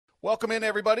Welcome in,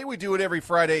 everybody. We do it every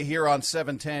Friday here on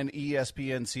 710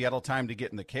 ESPN Seattle. Time to get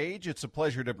in the cage. It's a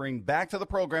pleasure to bring back to the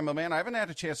program a man I haven't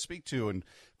had a chance to speak to in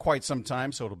quite some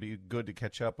time, so it'll be good to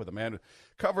catch up with a man who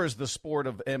covers the sport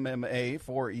of MMA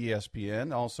for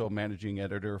ESPN, also managing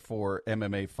editor for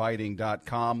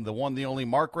MMAfighting.com. The one, the only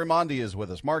Marc Raimondi is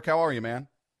with us. Marc, how are you, man?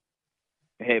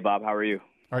 Hey, Bob. How are you?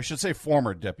 Or I should say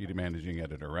former deputy managing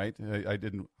editor, right? I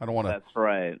don't want to. That's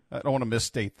right. I don't want to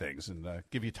misstate things and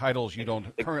give you titles you don't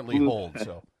currently hold.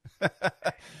 So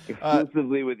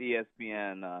exclusively with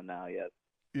ESPN now, yes.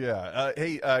 Yeah.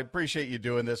 Hey, I appreciate you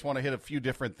doing this. Want to hit a few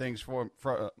different things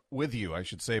with you, I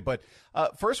should say. But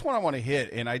first one I want to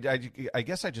hit, and I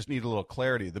guess I just need a little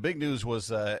clarity. The big news was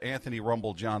Anthony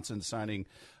Rumble Johnson signing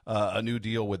a new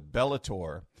deal with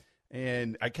Bellator.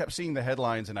 And I kept seeing the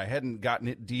headlines, and I hadn't gotten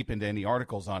it deep into any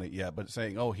articles on it yet, but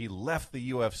saying, oh, he left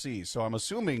the UFC. So I'm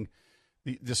assuming,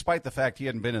 despite the fact he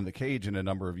hadn't been in the cage in a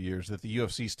number of years, that the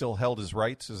UFC still held his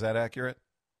rights. Is that accurate?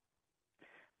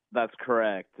 That's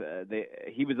correct.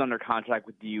 He was under contract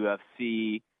with the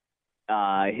UFC.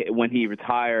 When he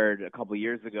retired a couple of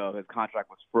years ago, his contract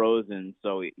was frozen,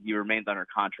 so he remained under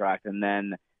contract. And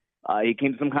then he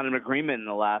came to some kind of agreement in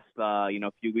the last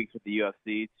few weeks with the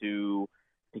UFC to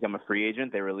become a free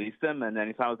agent. They released him, and then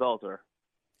he signed with Bellator.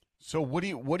 So what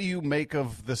do you make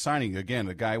of the signing? Again,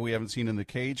 a guy we haven't seen in the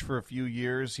cage for a few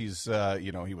years. He's he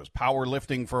was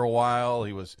powerlifting for a while.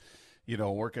 He was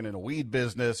working in a weed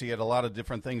business. He had a lot of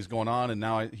different things going on, and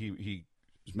now he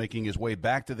is making his way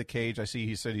back to the cage. I see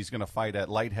he said he's going to fight at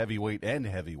light heavyweight and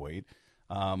heavyweight.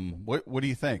 What do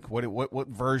you think? What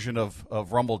version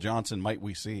of Rumble Johnson might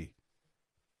we see?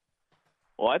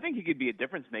 Well, I think he could be a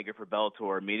difference maker for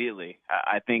Bellator immediately.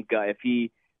 I think if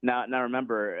he now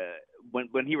remember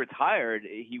when he retired,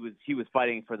 he was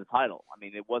fighting for the title. I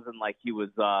mean, it wasn't like he was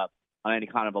on any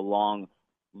kind of a long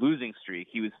losing streak.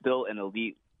 He was still an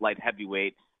elite light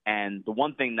heavyweight, and the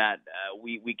one thing that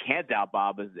we can't doubt,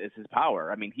 Bob, is his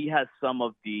power. I mean, he has some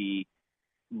of the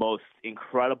most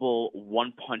incredible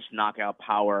one-punch knockout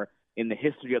power in the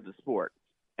history of the sport.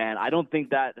 And I don't think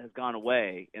that has gone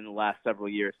away in the last several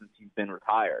years since he's been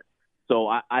retired. So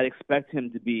I'd expect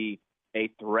him to be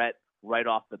a threat right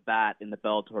off the bat in the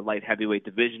Bellator light heavyweight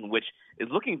division, which is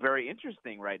looking very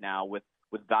interesting right now with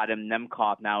Vadim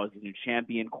Nemkov now as the new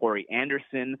champion, Corey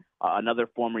Anderson, another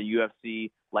former UFC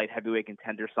light heavyweight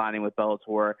contender signing with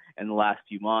Bellator in the last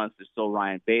few months. There's still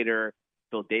Ryan Bader.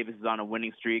 Phil Davis is on a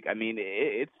winning streak. I mean,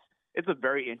 it's a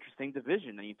very interesting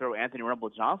division. And you throw Anthony Rumble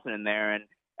Johnson in there,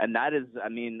 and that is, I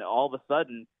mean, all of a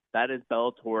sudden, that is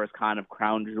Bellator's kind of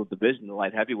crown jewel division, the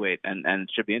light heavyweight, and it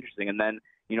should be interesting. And then,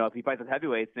 if he fights at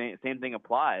heavyweight, same thing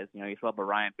applies. You throw up a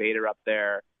Ryan Bader up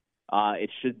there. It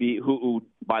should be, who,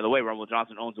 by the way, Rumble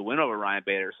Johnson owns a win over Ryan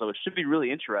Bader, so it should be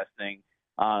really interesting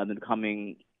in the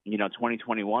coming,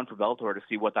 2021 for Bellator to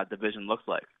see what that division looks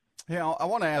like. Yeah, I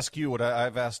want to ask you what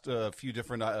I've asked a few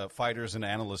different fighters and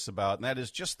analysts about, and that is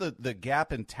just the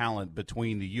gap in talent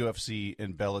between the UFC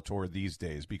and Bellator these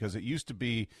days, because it used to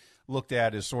be looked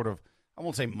at as sort of, I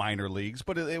won't say minor leagues,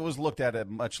 but it was looked at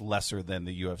much lesser than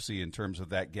the UFC in terms of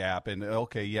that gap. And,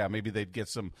 okay, yeah, maybe they'd get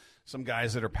some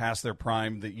guys that are past their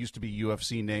prime that used to be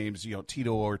UFC names,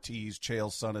 Tito Ortiz, Chael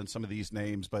Sonnen, some of these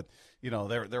names, but,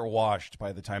 they're washed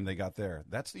by the time they got there.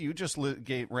 You just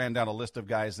ran down a list of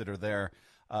guys that are there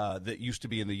that used to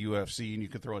be in the UFC, and you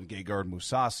could throw in Gegard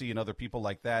Mousasi and other people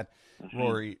like that.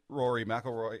 Mm-hmm. Rory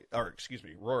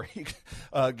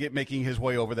making his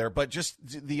way over there. But just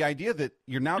the idea that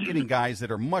you're now getting guys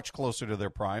that are much closer to their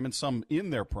prime and some in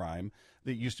their prime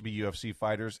that used to be UFC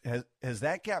fighters. Has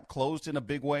that gap closed in a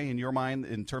big way in your mind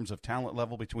in terms of talent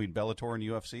level between Bellator and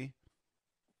UFC?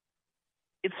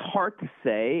 It's hard to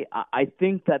say. I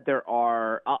think that there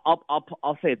are.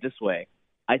 I'll say it this way.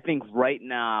 I think right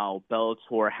now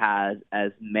Bellator has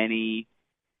as many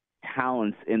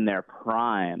talents in their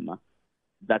prime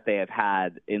that they have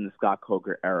had in the Scott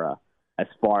Coker era as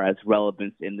far as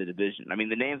relevance in the division. I mean,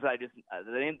 the names that I just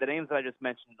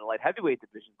mentioned in the light heavyweight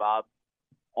division, Bob,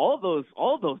 all of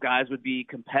those guys would be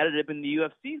competitive in the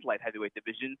UFC's light heavyweight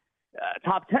division,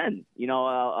 top 10.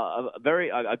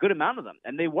 A good amount of them,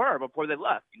 and they were before they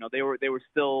left. They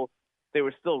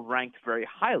were still ranked very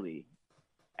highly.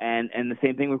 And the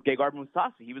same thing with Gegard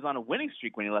Mousasi. He was on a winning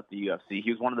streak when he left the UFC. He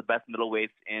was one of the best middleweights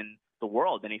in the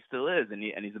world, and he still is, and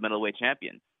he's a middleweight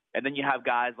champion. And then you have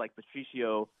guys like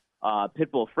Patricio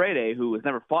Pitbull Freire, who has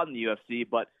never fought in the UFC,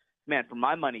 but, man, for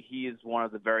my money, he is one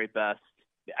of the very best.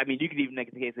 I mean, you could even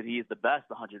make the case that he is the best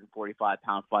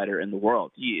 145-pound fighter in the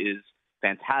world. He is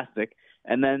fantastic.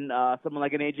 And then someone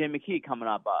like an AJ McKee coming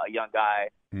up, a young guy,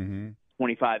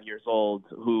 25 years old,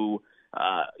 who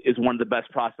is one of the best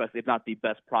prospects, if not the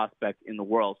best prospect in the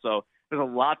world. So there's a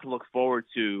lot to look forward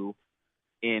to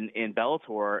in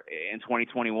Bellator in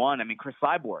 2021. I mean, Chris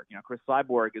Cyborg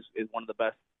is one of the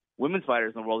best women's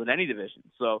fighters in the world in any division.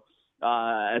 So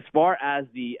as far as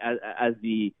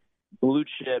the blue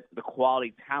chip, the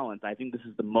quality talent, I think this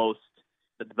is the most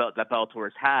that Bellator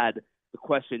has had. The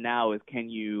question now is, can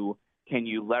you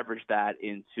leverage that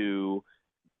into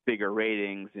bigger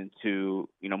ratings, into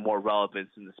more relevance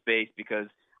in the space? Because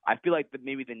I feel like that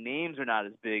maybe the names are not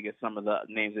as big as some of the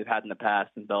names they've had in the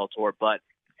past in Bellator, but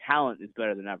talent is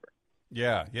better than ever.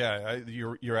 Yeah,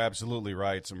 you're absolutely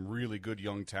right. Some really good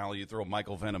young talent. You throw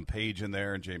Michael Venom Page in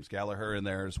there and James Gallagher in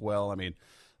there as well. I mean,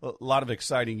 a lot of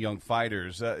exciting young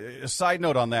fighters. A side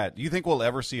note on that, do you think we'll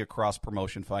ever see a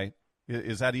cross-promotion fight?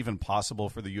 Is that even possible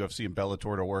for the UFC and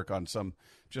Bellator to work on some,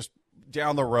 just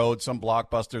down the road, some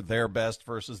blockbuster, their best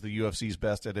versus the UFC's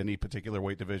best at any particular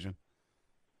weight division?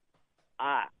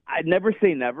 I'd never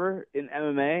say never in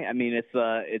MMA. I mean, it's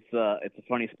a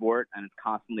funny sport, and it's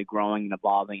constantly growing and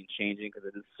evolving and changing because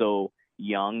it is so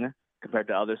young compared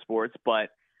to other sports. But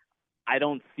I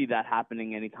don't see that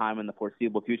happening anytime in the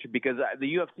foreseeable future because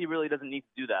the UFC really doesn't need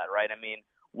to do that, right? I mean,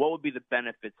 what would be the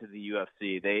benefit to the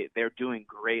UFC? They're doing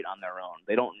great on their own.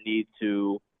 They don't need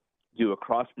to do a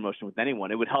cross promotion with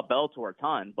anyone. It would help Bellator a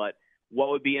ton, but what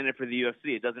would be in it for the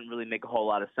UFC? It doesn't really make a whole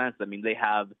lot of sense. I mean, they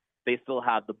still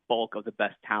have the bulk of the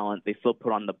best talent. They still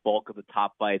put on the bulk of the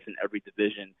top fights in every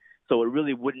division. So it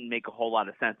really wouldn't make a whole lot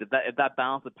of sense. If that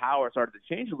balance of power started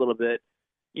to change a little bit,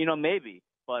 maybe.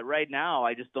 But right now,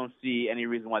 I just don't see any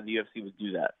reason why the UFC would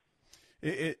do that.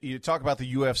 You talk about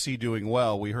the UFC doing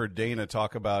well. We heard Dana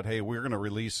talk about, hey, we're going to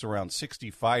release around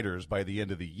 60 fighters by the end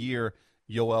of the year.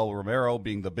 Yoel Romero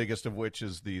being the biggest of which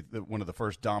is the one of the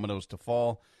first dominoes to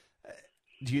fall.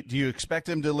 Do you expect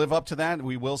him to live up to that?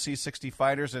 We will see 60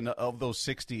 fighters, and of those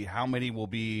 60, how many will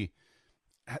be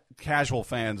casual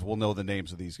fans will know the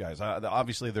names of these guys?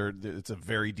 Obviously, it's a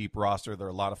very deep roster. There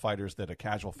are a lot of fighters that a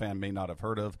casual fan may not have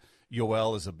heard of.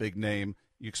 Yoel is a big name.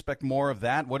 You expect more of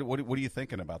that? What are you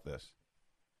thinking about this?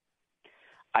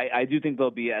 I do think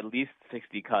there'll be at least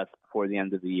 60 cuts before the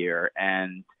end of the year,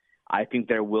 and I think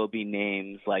there will be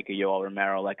names like a Yoel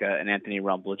Romero, like an Anthony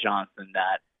Rumble Johnson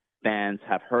that fans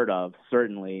have heard of,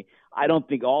 certainly. I don't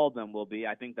think all of them will be.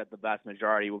 I think that the vast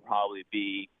majority will probably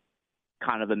be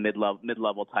kind of a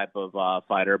mid-level type of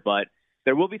fighter, but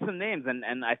there will be some names,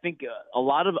 and I think a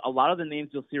lot of the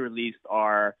names you'll see released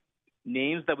are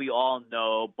names that we all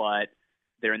know, but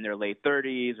they're in their late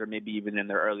 30s or maybe even in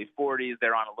their early 40s.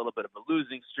 They're on a little bit of a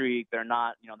losing streak. They're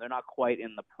not quite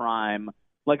in the prime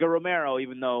like a Romero,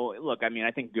 even though, look, I mean, I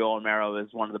think Yoel Romero is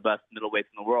one of the best middleweights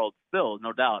in the world still,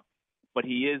 no doubt. But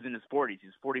he is in his 40s.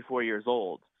 He's 44 years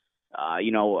old,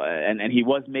 and he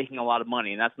was making a lot of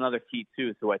money. And that's another key,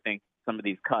 too. So I think some of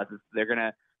these cuts, they're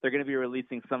gonna be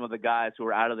releasing some of the guys who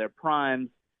are out of their primes,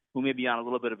 who may be on a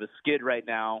little bit of a skid right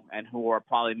now, and who are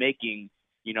probably making,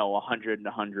 100 and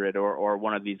 100 or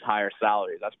one of these higher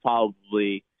salaries. That's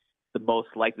probably the most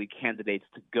likely candidates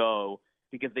to go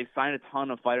because they've signed a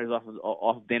ton of fighters off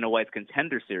of Dana White's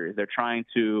Contender Series. They're trying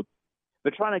to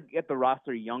get the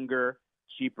roster younger,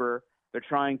 cheaper. They're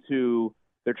trying to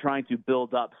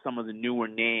build up some of the newer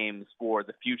names for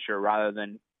the future rather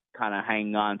than kind of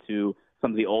hanging on to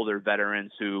some of the older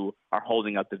veterans who are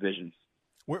holding up divisions.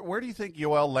 Where do you think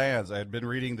Yoel lands? I had been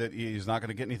reading that he's not going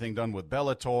to get anything done with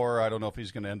Bellator. I don't know if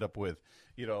he's going to end up with,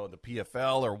 the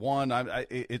PFL or one.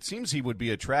 It seems he would be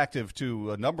attractive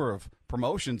to a number of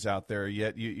promotions out there,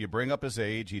 yet you bring up his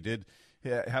age. He did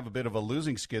have a bit of a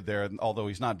losing skid there, although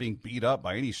he's not being beat up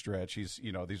by any stretch.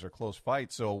 These are close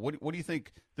fights. So what do you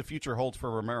think the future holds for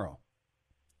Romero?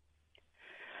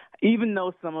 Even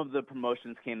though some of the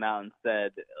promotions came out and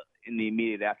said in the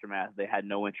immediate aftermath they had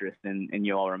no interest in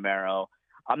Yoel Romero,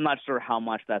 I'm not sure how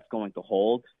much that's going to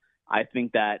hold. I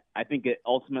think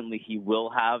ultimately he will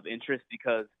have interest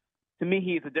because, to me,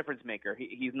 he's a difference maker.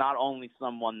 He's not only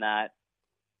someone that,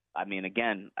 I mean,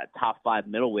 again, a top 5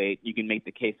 middleweight. You can make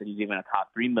the case that he's even a top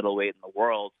 3 middleweight in the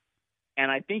world.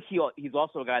 And I think he's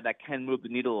also a guy that can move the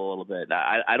needle a little bit.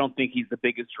 I don't think he's the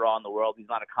biggest draw in the world. He's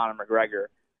not a Conor McGregor.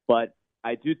 But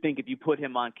I do think if you put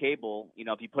him on cable,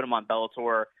 if you put him on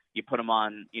Bellator, you put him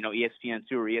on,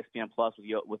 ESPN2 or ESPN Plus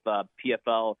with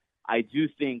PFL, I do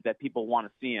think that people want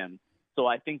to see him. So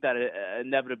I think that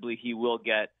inevitably he will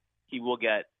get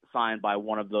signed by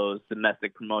one of those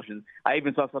domestic promotions. I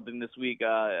even saw something this week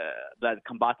that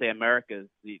Combate Americas,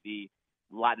 the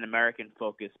Latin American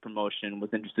focused promotion, was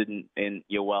interested in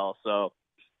Yoel. So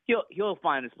he'll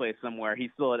find his place somewhere.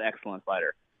 He's still an excellent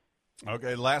fighter.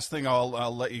 Okay, last thing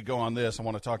I'll let you go on this. I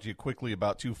want to talk to you quickly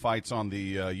about two fights on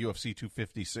the UFC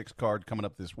 256 card coming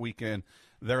up this weekend.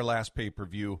 Their last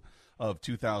pay-per-view of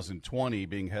 2020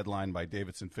 being headlined by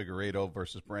Davidson Figueiredo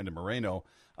versus Brandon Moreno.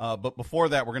 But before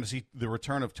that, we're going to see the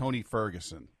return of Tony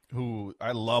Ferguson, who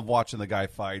I love watching the guy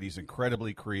fight. He's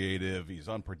incredibly creative. He's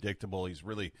unpredictable. He's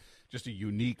really just a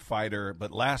unique fighter.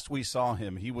 But last we saw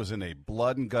him, he was in a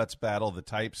blood and guts battle, the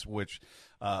types which,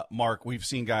 Mark, we've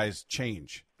seen guys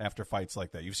change after fights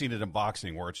like that. You've seen it in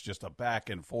boxing where it's just a back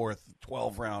and forth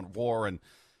 12-round war, and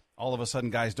all of a sudden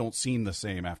guys don't seem the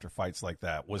same after fights like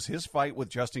that. Was his fight with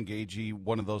Justin Gaethje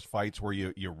one of those fights where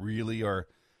you really are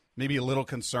maybe a little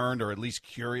concerned or at least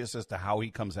curious as to how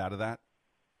he comes out of that?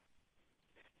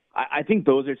 I think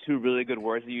those are two really good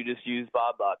words that you just used,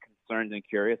 Bob, concerned and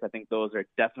curious. I think those are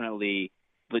definitely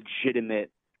legitimate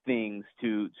things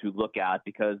to look at,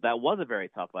 because that was a very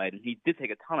tough fight, and he did take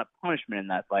a ton of punishment in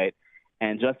that fight.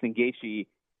 And Justin Gaethje,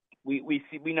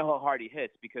 we know how hard he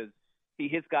hits, because he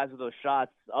hits guys with those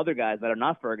shots, other guys that are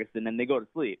not Ferguson, and they go to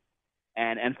sleep.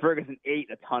 And Ferguson ate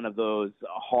a ton of those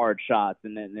hard shots,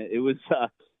 and then it was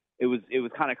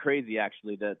kind of crazy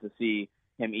actually to see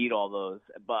him eat all those.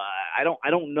 But I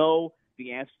don't know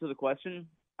the answer to the question.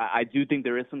 I do think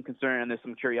there is some concern and there's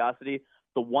some curiosity.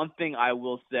 The one thing I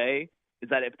will say is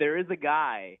that if there is a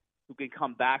guy who can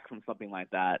come back from something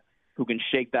like that, who can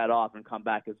shake that off and come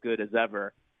back as good as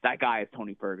ever, that guy is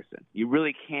Tony Ferguson. You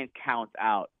really can't count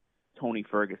out Tony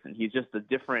Ferguson. He's just a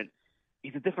different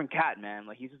cat, man.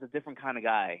 Like, he's just a different kind of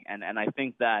guy. And I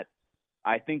think that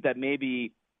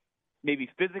maybe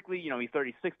physically, he's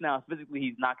 36 now. Physically,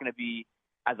 he's not going to be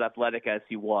as athletic as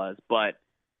he was, but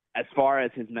as far as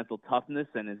his mental toughness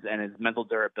and his mental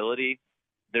durability,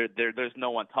 there's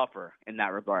no one tougher in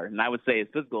that regard. And I would say his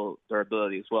physical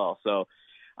durability as well. So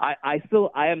I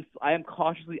am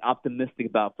cautiously optimistic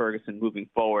about Ferguson moving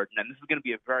forward. And this is going to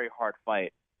be a very hard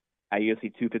fight at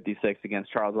UFC 256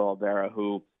 against Charles Oliveira,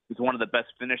 who is one of the best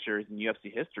finishers in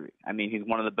UFC history. I mean, he's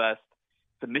one of the best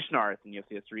submission artists in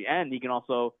UFC history, and he can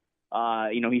also,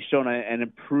 he's shown an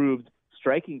improved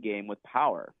striking game with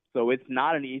power. So it's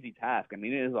not an easy task. I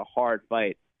mean, it is a hard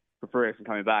fight for Ferguson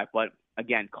coming back, but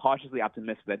again, cautiously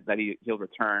optimistic that he'll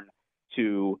return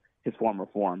to his former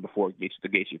form before the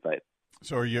Gaethje fight.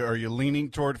 So are you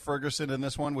leaning toward Ferguson in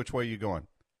this one? Which way are you going?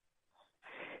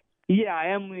 Yeah, I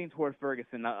am leaning toward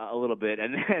Ferguson a little bit,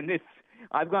 and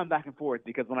I've gone back and forth,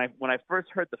 because when I first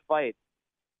heard the fight,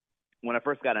 when I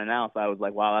first got announced, I was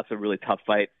like, wow, that's a really tough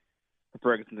fight for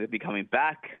Ferguson to be coming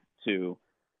back to.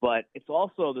 But it's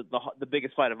also the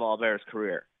biggest fight of Oliveira's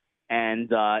career.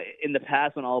 And in the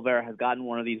past, when Oliveira has gotten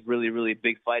one of these really, really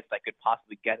big fights that could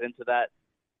possibly get him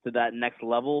to that next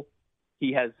level,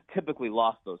 he has typically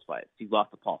lost those fights. He's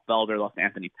lost to Paul Felder, lost to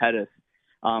Anthony Pettis.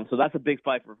 So that's a big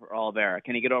fight for Oliveira.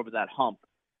 Can he get over that hump?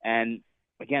 And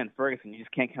again, Ferguson, you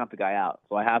just can't count the guy out.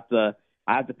 So I have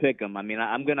to pick him. I mean,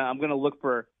 I'm gonna look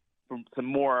for some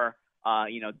more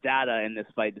data in this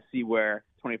fight to see where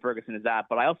Tony Ferguson is at.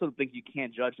 But I also think you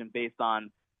can't judge him based on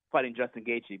fighting Justin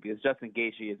Gaethje, because Justin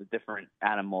Gaethje is a different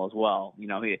animal as well.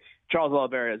 Charles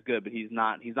Oliveira is good, but he's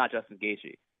not Justin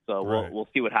Gaethje. So right. We'll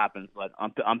see what happens. But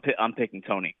I'm picking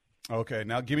Tony. Okay,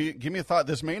 now give me a thought.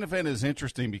 This main event is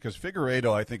interesting because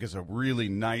Figueiredo, I think, is a really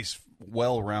nice,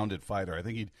 well-rounded fighter. I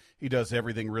think he does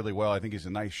everything really well. I think he's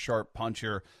a nice, sharp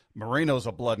puncher. Moreno's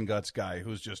a blood and guts guy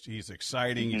he's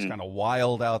exciting. Mm-hmm. He's kind of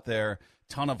wild out there,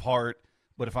 ton of heart.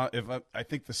 But if I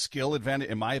think the skill advantage,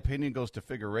 in my opinion, goes to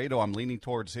Figueiredo. I'm leaning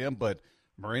towards him, but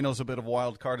Moreno's a bit of a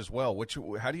wild card as well.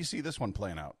 How do you see this one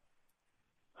playing out?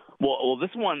 Well,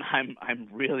 this one I'm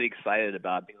really excited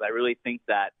about, because I really think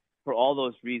that for all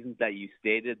those reasons that you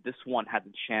stated, this one has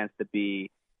a chance to be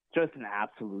just an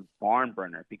absolute barn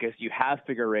burner, because you have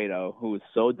Figueiredo, who is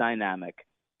so dynamic.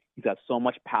 He's got so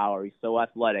much power. He's so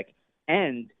athletic,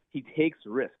 and he takes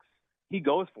risks. He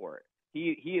goes for it.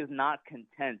 He is not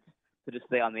content to just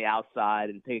stay on the outside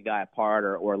and take a guy apart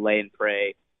or lay and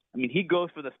pray. I mean, he goes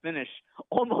for the finish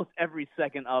almost every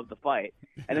second of the fight.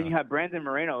 And then you have Brandon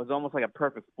Moreno, who's almost like a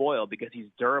perfect foil because he's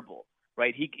durable,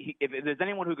 right? If there's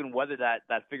anyone who can weather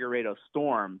that Figueiredo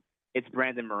storm, it's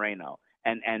Brandon Moreno.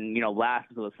 And last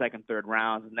until the second, third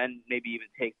rounds, and then maybe even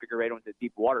take Figueiredo into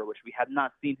deep water, which we have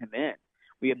not seen him in.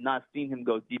 We have not seen him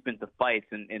go deep into fights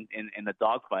in the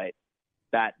dogfight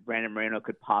that Brandon Moreno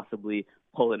could possibly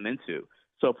pull him into.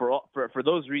 So for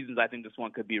those reasons, I think this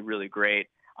one could be really great.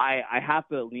 I have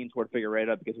to lean toward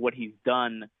Figueiredo because what he's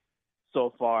done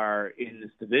so far in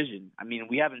this division, I mean,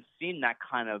 we haven't seen that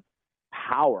kind of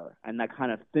power and that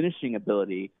kind of finishing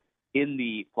ability in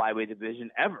the flyweight division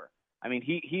ever. I mean,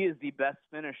 he is the best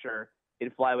finisher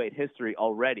in flyweight history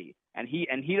already, and he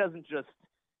doesn't just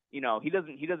he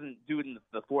doesn't do it in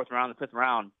the fourth round, the fifth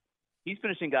round. He's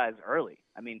finishing guys early.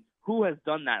 I mean, who has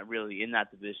done that really in that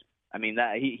division? I mean,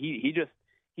 that he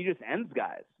just ends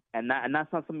guys, and that's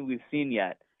not something we've seen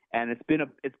yet. And it's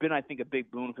been I think a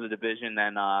big boon for the division,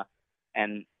 and I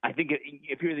think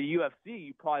if you're the UFC,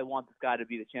 you probably want this guy to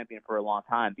be the champion for a long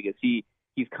time because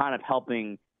he's kind of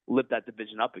helping lift that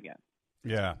division up again.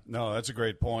 Yeah, no, that's a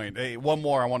great point. Hey, one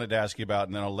more I wanted to ask you about,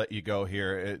 and then I'll let you go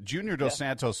here. Junior Dos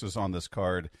Santos is on this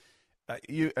card.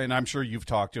 And I'm sure you've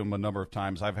talked to him a number of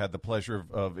times. I've had the pleasure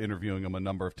of interviewing him a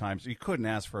number of times. You couldn't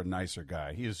ask for a nicer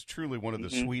guy. He is truly one of the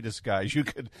sweetest guys you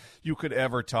could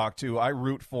ever talk to. I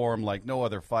root for him like no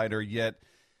other fighter, yet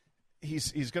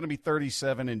he's going to be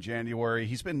 37 in January.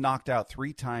 He's been knocked out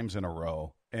 3 times in a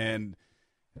row, and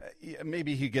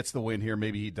maybe he gets the win here,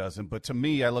 maybe he doesn't. But to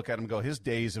me, I look at him and go, his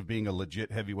days of being a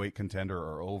legit heavyweight contender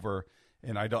are over.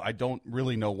 And I don't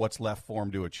really know what's left for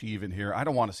him to achieve in here. I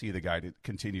don't want to see the guy to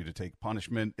continue to take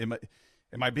punishment. Am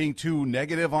I being too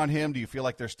negative on him? Do you feel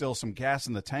like there's still some gas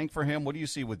in the tank for him? What do you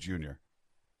see with Junior?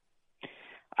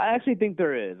 I actually think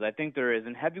there is.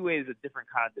 And heavyweight is a different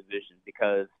kind of division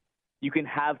because you can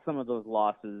have some of those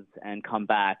losses and come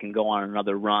back and go on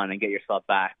another run and get yourself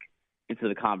back into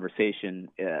the conversation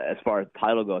as far as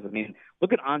title goes. I mean,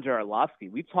 look at Andrei Arlovsky.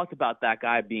 We've talked about that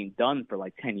guy being done for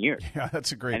like 10 years. Yeah,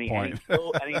 that's a great point.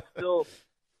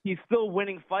 He's still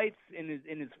winning fights in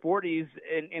his 40s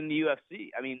in the UFC.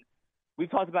 I mean, we've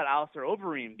talked about Alistair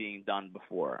Overeem being done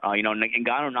before.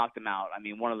 Ngannou knocked him out. I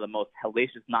mean, one of the most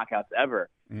hellacious knockouts ever.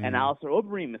 And Alistair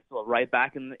Overeem is still right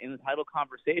back in the title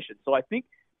conversation. So I think,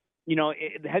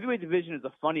 the heavyweight division is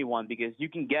a funny one because you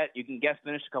can get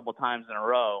finished a couple times in a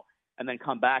row and then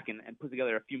come back and put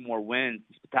together a few more wins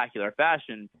in spectacular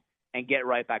fashion and get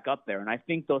right back up there. And I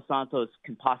think Dos Santos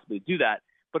can possibly do that.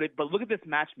 But look at this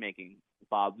matchmaking,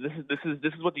 Bob. This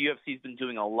is what the UFC has been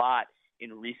doing a lot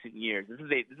in recent years. This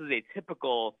is a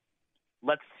typical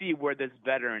let's see where this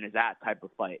veteran is at type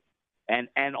of fight.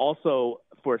 And also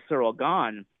for Ciryl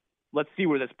Gane, let's see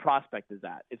where this prospect is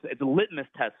at. It's a litmus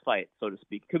test fight, so to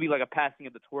speak. It could be like a passing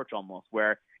of the torch almost,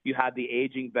 where you have the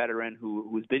aging veteran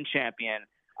who's been champion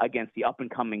against the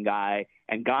up-and-coming guy.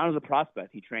 And Gane is a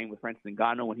prospect. He trained with Francis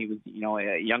Ngannou when he was,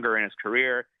 younger in his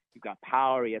career. He's got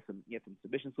power. He has some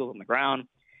submission skills on the ground.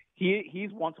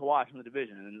 He's one to watch in the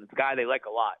division, and it's a guy they like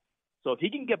a lot. So if he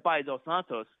can get by Dos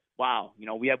Santos, wow,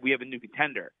 we have a new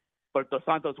contender. But if Dos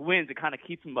Santos wins, it kind of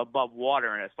keeps him above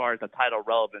water as far as the title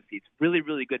relevancy. It's really,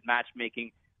 really good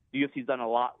matchmaking. The UFC's done a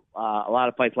lot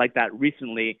of fights like that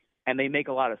recently, and they make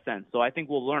a lot of sense. So I think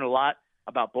we'll learn a lot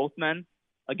about both men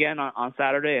again on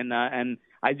Saturday, and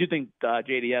I do think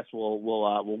JDS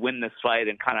will win this fight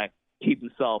and kind of keep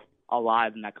himself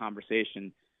alive in that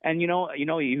conversation. And he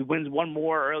wins one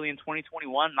more early in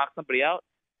 2021, knocks somebody out.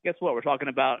 Guess what? We're talking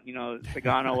about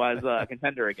Ngannou as a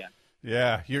contender again.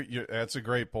 Yeah, that's a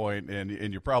great point,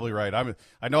 and you're probably right.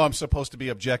 I know I'm supposed to be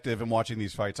objective in watching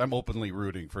these fights. I'm openly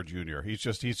rooting for Junior. He's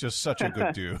just such a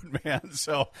good dude, man.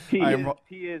 So he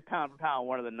is pound for pound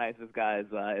one of the nicest guys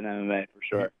in MMA for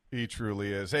sure. He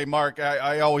truly is. Hey, Mark,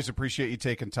 I always appreciate you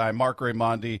taking time. Marc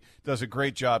Raimondi does a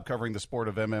great job covering the sport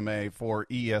of MMA for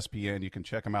ESPN. You can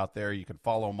check him out there. You can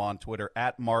follow him on Twitter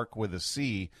at Marc with a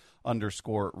C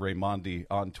 _Raimondi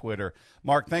on Twitter.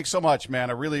 Mark, thanks so much,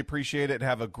 man. I really appreciate it.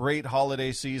 Have a great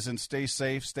holiday season. Stay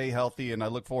safe, stay healthy, and I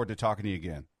look forward to talking to you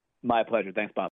again. My pleasure. Thanks, Bob.